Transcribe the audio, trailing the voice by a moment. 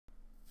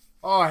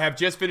Oh, I have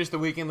just finished the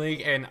weekend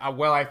league, and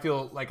well, I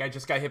feel like I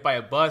just got hit by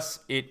a bus.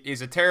 It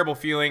is a terrible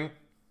feeling.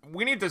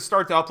 We need to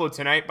start to upload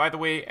tonight. By the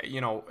way,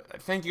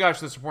 thank you guys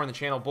for supporting the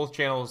channel. Both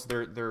channels,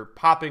 they're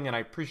popping, and I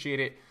appreciate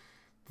it.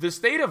 The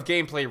state of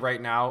gameplay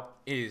right now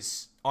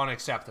is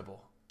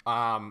unacceptable.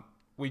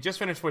 We just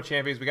finished Foot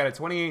Champions. We got a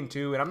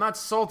 28-2, and I'm not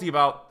salty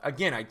about.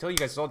 Again, I tell you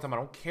guys all the time, I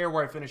don't care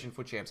where I finish in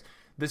Foot Champs.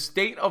 The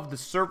state of the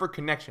server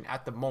connection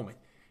at the moment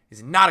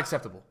is not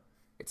acceptable.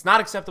 It's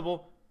not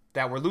acceptable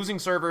that we're losing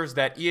servers,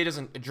 that EA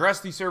doesn't address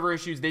these server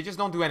issues. They just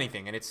don't do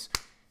anything. And it's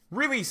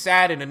really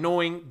sad and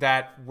annoying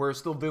that we're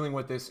still dealing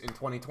with this in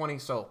 2020.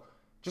 So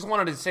just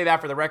wanted to say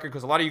that for the record,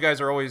 because a lot of you guys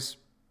are always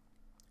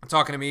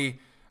talking to me,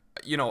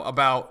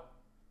 about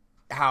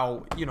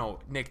how,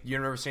 Nick, you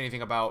never say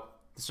anything about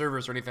the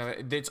servers or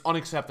anything. It's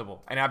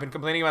unacceptable. And I've been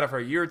complaining about it for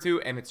a year or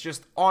two, and it's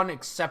just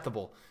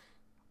unacceptable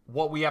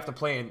what we have to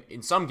play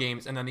in some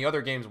games, and then the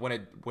other games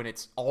when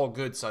it's all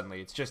good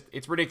suddenly.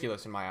 It's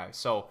ridiculous in my eyes.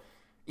 So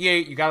EA,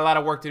 you got a lot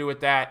of work to do with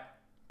that.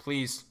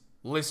 Please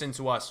listen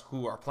to us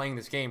who are playing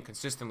this game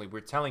consistently. We're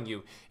telling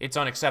you it's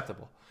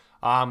unacceptable.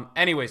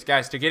 Anyways,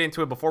 guys, to get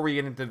into it, before we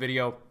get into the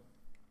video,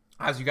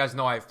 as you guys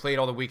know, I've played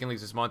all the weekend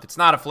leagues this month. It's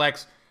not a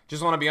flex.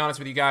 Just want to be honest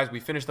with you guys. We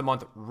finished the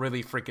month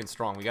really freaking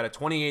strong. We got a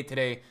 28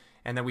 today,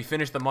 and then we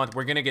finished the month.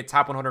 We're going to get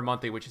top 100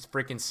 monthly, which is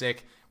freaking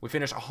sick. We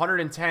finished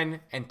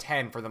 110 and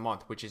 10 for the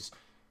month, which is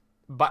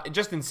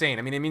just insane.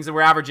 I mean, it means that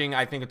we're averaging,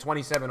 I think, a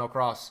 27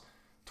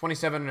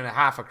 and a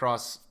half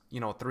across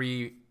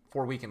 3-4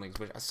 weekend leagues,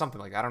 which something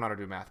like that. I don't know how to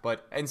do math,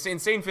 but insane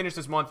finish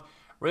this month.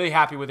 Really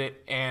happy with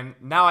it. And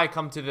now I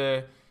come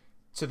to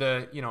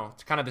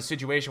kind of the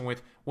situation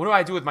with, what do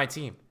I do with my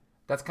team?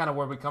 That's kind of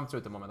where we come to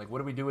at the moment. Like, what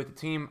do we do with the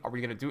team? Are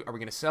we going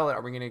to sell it?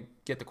 Are we going to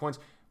get the coins?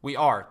 We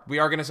are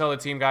going to sell the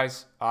team,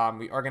 guys.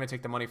 We are going to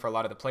take the money for a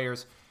lot of the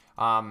players.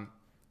 We're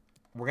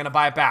going to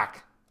buy it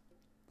back.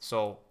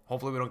 So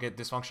hopefully we don't get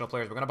dysfunctional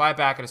players. We're going to buy it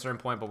back at a certain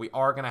point, but we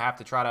are going to have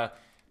to try to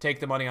take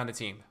the money on the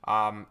team.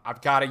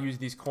 I've got to use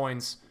these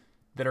coins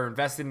that are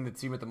invested in the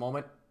team at the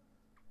moment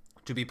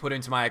to be put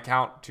into my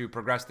account to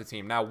progress the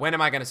team. Now, when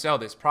am I going to sell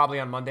this? Probably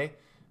on Monday,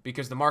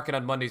 because the market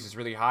on Mondays is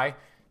really high.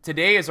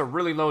 Today is a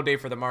really low day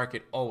for the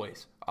market,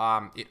 always.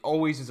 It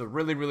always is a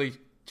really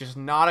just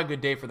not a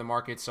good day for the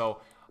market,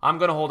 so I'm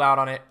going to hold out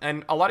on it.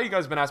 And a lot of you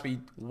guys have been asking me,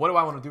 what do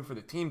I want to do for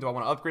the team? Do I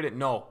want to upgrade it?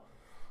 No.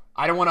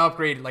 I don't want to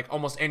upgrade like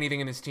almost anything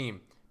in this team.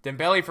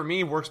 Dembele, for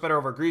me, works better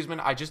over Griezmann.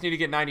 I just need to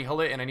get 90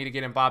 Hullet, and I need to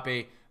get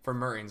Mbappe for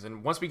Mertens.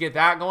 And once we get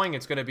that going,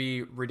 it's going to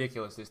be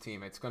ridiculous, this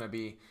team. It's going to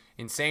be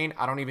insane.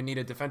 I don't even need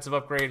a defensive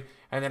upgrade.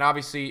 And then,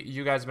 obviously,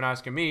 you guys have been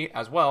asking me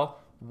as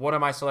well, what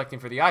am I selecting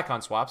for the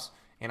icon swaps?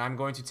 And I'm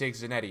going to take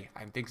Zanetti.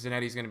 I think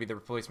Zanetti is going to be the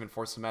replacement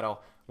for Semedo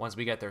once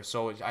we get there.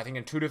 So I think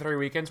in 2 to 3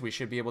 weekends, we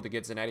should be able to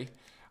get Zanetti.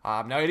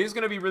 Now, it is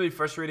going to be really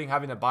frustrating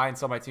having to buy and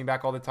sell my team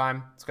back all the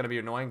time. It's going to be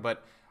annoying,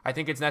 but I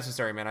think it's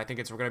necessary, man. I think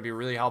it's going to be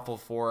really helpful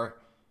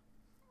for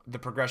the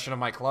progression of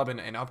my club and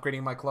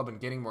upgrading my club and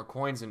getting more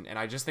coins. And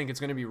I just think it's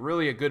going to be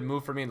really a good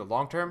move for me in the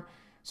long term.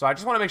 So I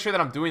just want to make sure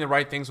that I'm doing the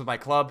right things with my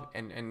club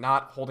and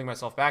not holding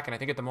myself back. And I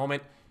think at the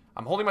moment,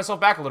 I'm holding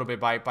myself back a little bit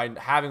by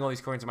having all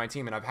these coins in my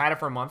team. And I've had it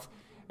for a month.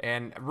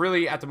 And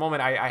really, at the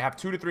moment, I have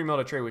 2 to 3 mil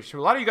to trade, which for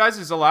a lot of you guys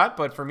is a lot.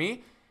 But for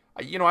me,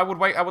 I would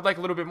like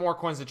a little bit more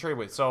coins to trade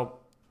with. So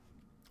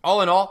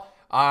all in all,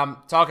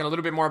 talking a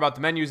little bit more about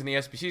the menus and the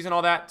SBCs and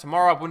all that.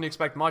 Tomorrow, I wouldn't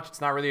expect much.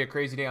 It's not really a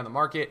crazy day on the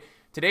market.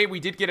 Today, we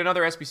did get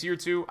another SBC or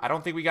two. I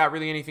don't think we got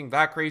really anything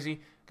that crazy.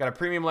 Got a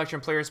premium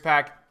election players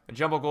pack, a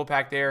jumbo gold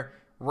pack there,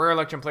 rare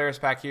election players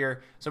pack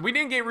here. So we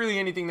didn't get really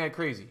anything that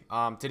crazy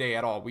today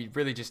at all. We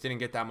really just didn't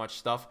get that much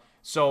stuff.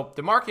 So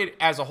the market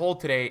as a whole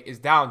today is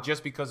down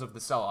just because of the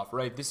sell-off,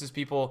 right? This is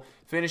people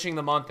finishing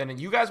the month, and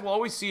you guys will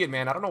always see it,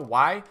 man. I don't know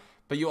why,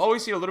 but you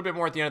always see it a little bit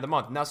more at the end of the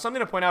month. Now,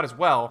 something to point out as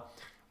well,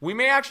 we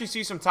may actually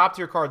see some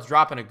top-tier cards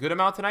drop in a good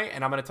amount tonight,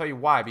 and I'm going to tell you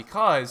why.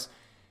 Because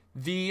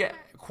the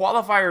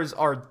qualifiers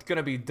are going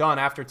to be done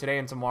after today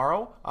and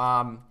tomorrow.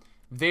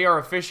 They are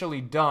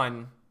officially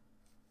done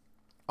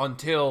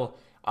until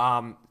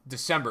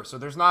December. So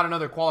there's not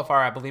another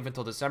qualifier, I believe,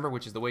 until December,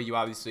 which is the way you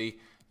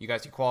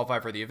guys can qualify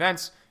for the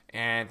events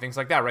and things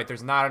like that, right?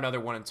 There's not another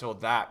one until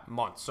that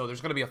month. So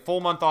there's going to be a full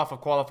month off of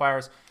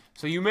qualifiers.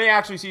 So you may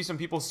actually see some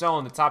people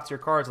selling the top tier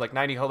cards like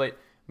 90 Hullet,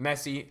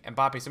 Messi,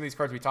 Mbappe, some of these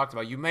cards we talked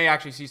about. You may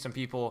actually see some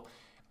people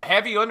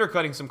heavy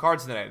undercutting some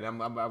cards today. I kind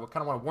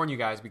of want to warn you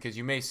guys because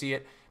you may see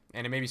it,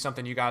 and it may be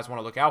something you guys want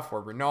to look out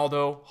for.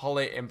 Ronaldo,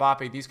 Hullet,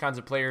 Mbappe, these kinds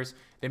of players,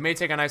 they may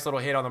take a nice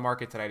little hit on the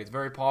market tonight. It's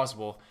very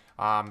possible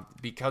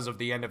because of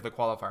the end of the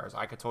qualifiers.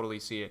 I could totally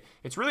see it.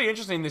 It's really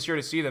interesting this year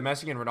to see the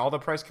Messi and Ronaldo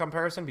price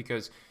comparison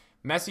because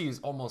Messi is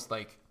almost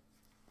like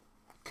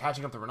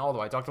catching up to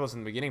Ronaldo. I talked about this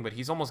in the beginning, but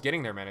he's almost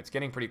getting there, man. It's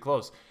getting pretty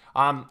close.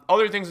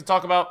 Other things to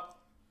talk about.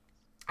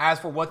 As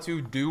for what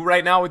to do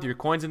right now with your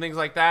coins and things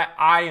like that,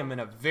 I am in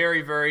a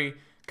very, very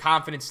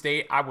confident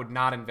state. I would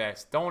not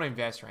invest. Don't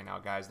invest right now,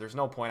 guys. There's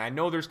no point. I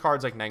know there's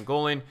cards like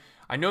Nangolan.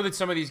 I know that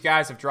some of these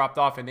guys have dropped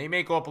off, and they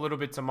may go up a little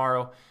bit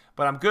tomorrow.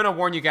 But I'm going to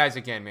warn you guys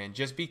again, man.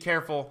 Just be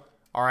careful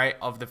all right,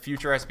 of the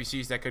future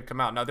SBCs that could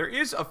come out. Now, there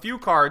is a few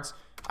cards.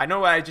 I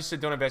know I just said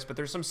don't invest, but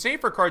there's some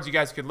safer cards you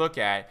guys could look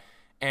at.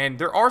 And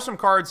there are some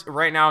cards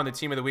right now in the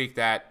Team of the Week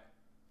that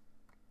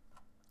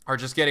are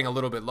just getting a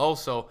little bit low.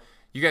 So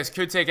you guys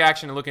could take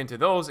action and look into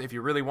those if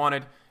you really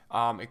wanted.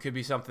 It could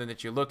be something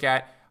that you look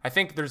at. I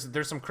think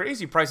there's some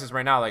crazy prices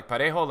right now. Like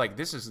Parejo, like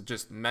this is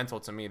just mental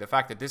to me. The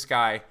fact that this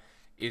guy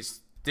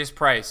this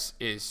price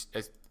is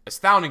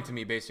astounding to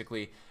me,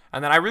 basically.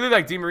 And then I really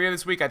like Di Maria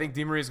this week. I think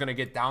Di Maria is going to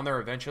get down there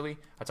eventually.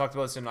 I talked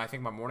about this in, I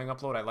think, my morning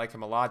upload. I like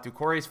him a lot.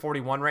 Ducouré is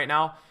 41 right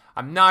now.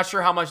 I'm not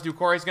sure how much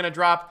Ducouré is going to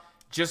drop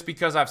just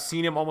because I've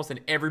seen him almost in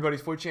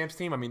everybody's Foot Champs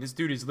team. I mean, this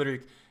dude is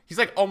literally, he's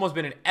like almost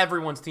been in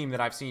everyone's team that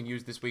I've seen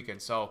used this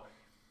weekend. So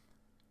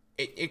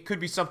it could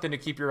be something to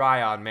keep your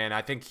eye on, man.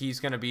 I think he's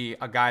going to be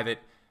a guy that,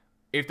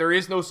 if there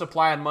is no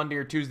supply on Monday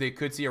or Tuesday,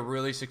 could see a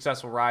really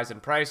successful rise in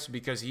price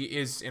because he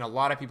is in a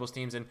lot of people's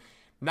teams. And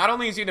not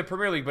only is he in the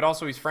Premier League, but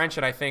also he's French,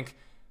 and I think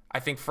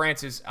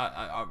France is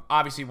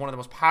obviously one of the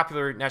most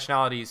popular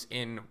nationalities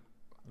in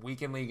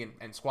weekend league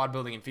and squad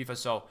building in FIFA.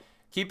 So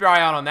keep your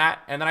eye out on that.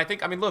 And then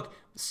I mean, look,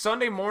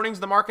 Sunday mornings,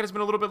 the market has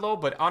been a little bit low,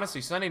 but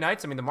honestly, Sunday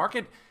nights, I mean, the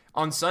market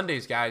on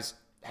Sundays, guys,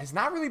 has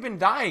not really been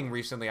dying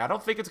recently. I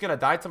don't think it's going to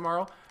die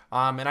tomorrow,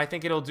 and I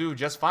think it'll do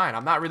just fine.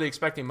 I'm not really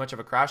expecting much of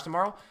a crash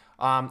tomorrow.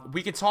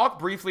 We could talk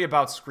briefly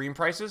about Scream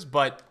prices,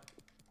 but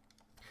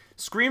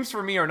Screams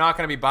for me are not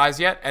going to be buys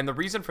yet, and the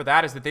reason for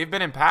that is that they've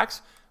been in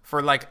packs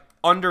for like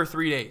under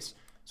 3 days.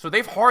 So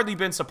they've hardly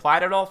been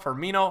supplied at all.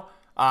 Firmino,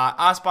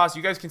 Aspas,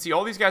 you guys can see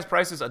all these guys'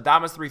 prices.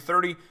 Adamas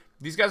 330.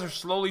 These guys are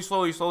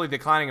slowly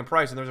declining in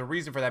price, and there's a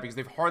reason for that because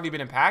they've hardly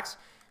been in packs.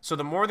 So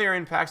the more they're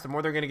in packs, the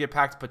more they're going to get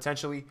packed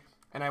potentially,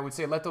 and I would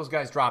say let those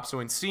guys drop. So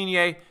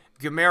Insigne,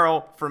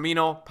 Gamero,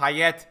 Firmino,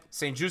 Payet,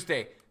 Saint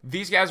Juste,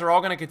 these guys are all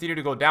going to continue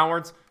to go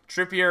downwards.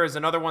 Trippier is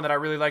another one that I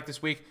really like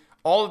this week.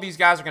 All of these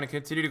guys are going to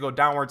continue to go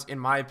downwards, in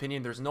my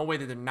opinion. There's no way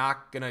that they're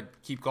not going to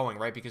keep going,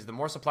 right? Because the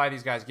more supply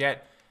these guys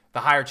get,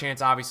 the higher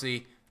chance,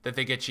 obviously, that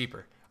they get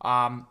cheaper.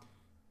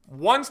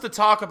 Ones to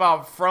talk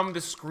about from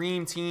the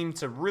Scream team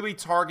to really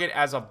target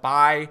as a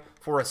buy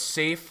for a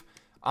safe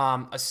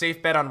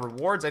bet on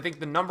rewards. I think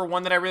the number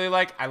one that I really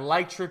like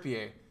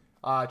Trippier.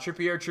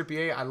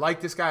 Trippier. I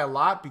like this guy a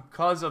lot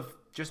because of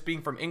just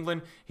being from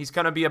England. He's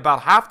going to be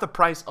about half the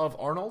price of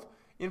Arnold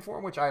in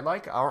form, which I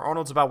like.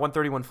 Arnold's about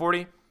 130,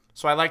 140.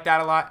 So I like that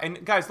a lot.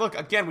 And guys, look,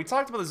 again, we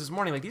talked about this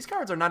morning. Like, these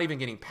cards are not even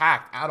getting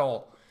packed at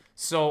all.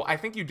 So I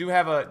think you do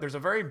have there's a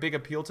very big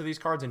appeal to these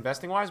cards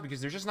investing-wise because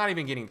they're just not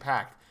even getting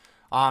packed.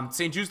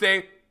 St.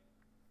 Juste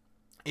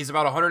is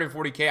about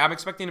 140K. I'm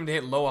expecting him to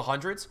hit low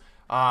 100s.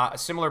 A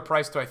similar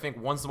price to, I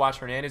think, Once the Watch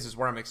Hernandez is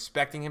where I'm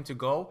expecting him to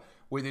go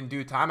within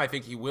due time. I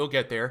think he will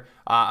get there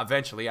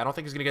eventually. I don't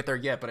think he's going to get there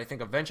yet, but I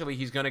think eventually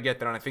he's going to get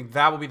there, and I think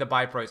that will be the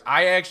buy price.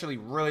 I actually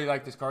really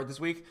like this card this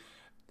week.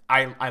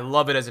 I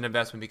love it as an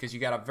investment because you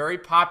got a very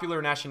popular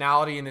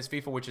nationality in this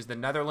FIFA, which is the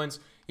Netherlands.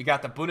 You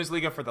got the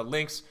Bundesliga for the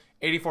Lynx,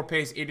 84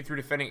 pace, 83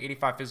 defending,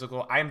 85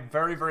 physical. I am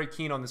very, very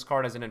keen on this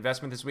card as an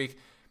investment this week.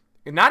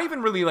 Not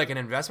even really like an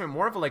investment,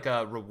 more of like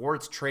a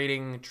rewards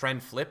trading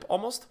trend flip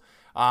almost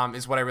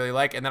is what I really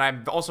like. And then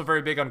I'm also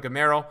very big on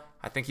Gamero.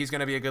 I think he's going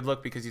to be a good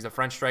look because he's a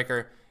French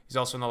striker. He's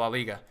also in the La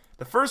Liga.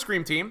 The first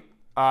Scream team,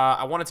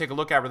 I want to take a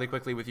look at really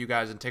quickly with you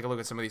guys and take a look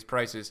at some of these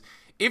prices.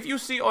 If you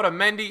see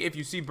Otamendi, if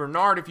you see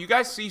Bernard, if you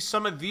guys see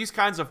some of these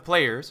kinds of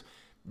players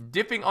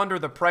dipping under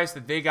the price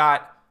that they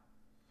got,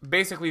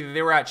 basically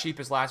they were at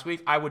cheapest last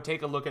week, I would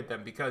take a look at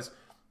them because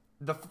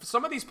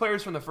some of these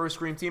players from the first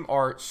Scream team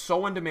are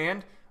so in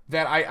demand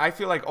that I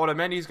feel like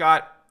Otamendi's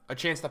got a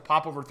chance to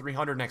pop over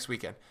 300 next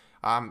weekend.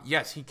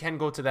 Yes, he can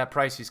go to that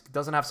price. He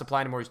doesn't have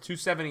supply anymore. He's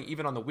 270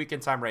 even on the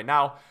weekend time right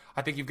now.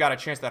 I think you've got a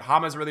chance that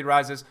James really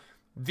rises.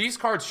 These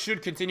cards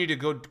should continue to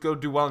go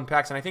do well in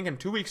packs, and I think in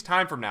 2 weeks'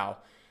 time from now,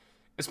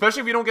 especially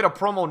if we don't get a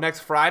promo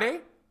next Friday,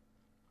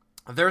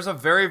 there's a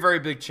very, very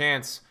big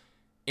chance,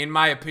 in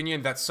my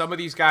opinion, that some of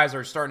these guys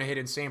are starting to hit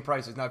insane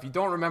prices. Now, if you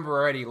don't remember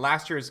already,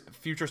 last year's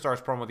Future Stars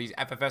promo, these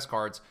FFS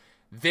cards,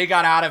 they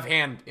got out of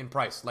hand in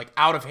price, like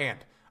out of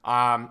hand.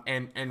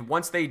 And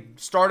once they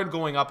started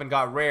going up and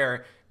got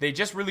rare, they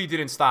just really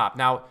didn't stop.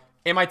 Now,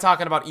 am I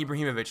talking about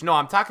Ibrahimovic? No,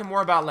 I'm talking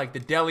more about like the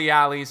Dele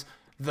Allis,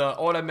 the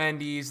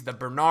Otamendis, the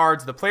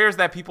Bernards, the players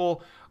that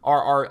people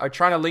are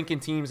trying to link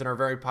in teams and are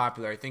very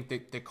popular. I think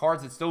the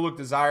cards that still look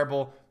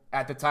desirable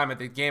at the time of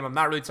the game. I'm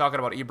not really talking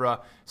about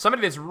Ibra.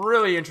 Somebody that's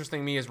really interesting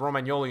to me is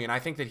Romagnoli, and I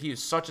think that he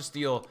is such a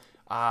steal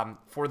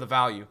for the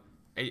value.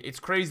 It's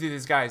crazy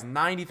this guy has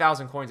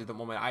 90,000 coins at the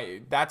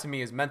moment. That to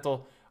me is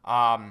mental.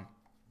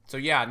 So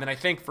yeah, and then I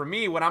think for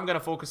me, what I'm going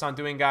to focus on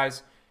doing,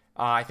 guys,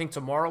 I think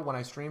tomorrow when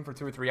I stream for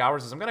 2 or 3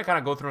 hours is I'm going to kind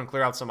of go through and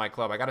clear out some of my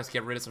club. I got to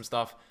get rid of some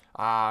stuff.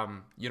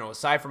 You know,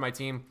 aside from my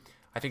team,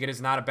 I think it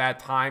is not a bad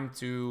time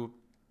to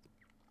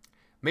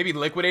maybe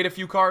liquidate a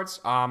few cards.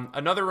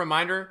 Another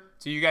reminder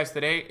to you guys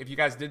today, if you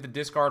guys did the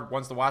discard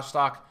once the watch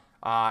stock,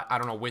 I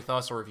don't know, with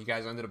us, or if you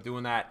guys ended up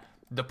doing that,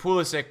 the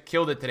Pulisic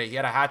killed it today. He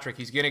had a hat trick.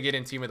 He's going to get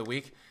in team of the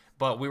week,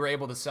 but we were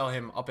able to sell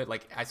him up at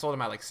I sold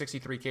him at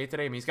 63K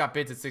today. I mean, he's got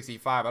bids at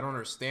 65. I don't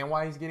understand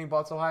why he's getting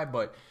bought so high,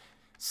 but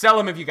Sell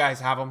them if you guys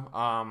have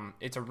them.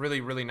 It's a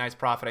really, really nice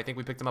profit. I think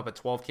we picked them up at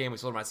 12K and we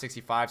sold them at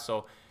 65.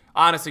 So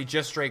honestly,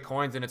 just straight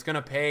coins, and it's going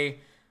to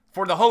pay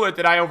for the hullet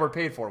that I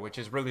overpaid for, which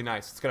is really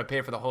nice. It's going to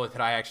pay for the hullet that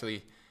I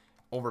actually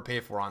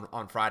overpaid for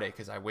on Friday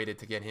because I waited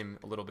to get him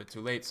a little bit too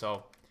late.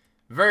 So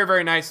very,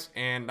 very nice.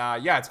 And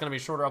yeah, it's going to be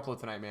a shorter upload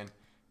tonight, man.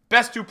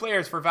 Best 2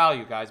 players for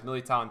value, guys.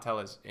 Militao and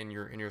Tellez in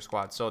your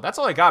squad. So that's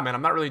all I got, man.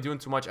 I'm not really doing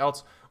too much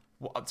else.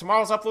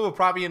 Tomorrow's upload will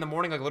probably be in the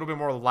morning, like a little bit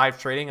more live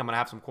trading. I'm going to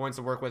have some coins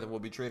to work with, and we'll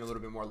be trading a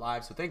little bit more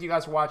live. So thank you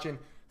guys for watching.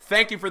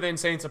 Thank you for the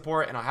insane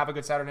support, and I'll have a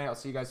good Saturday night. I'll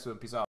see you guys soon. Peace out.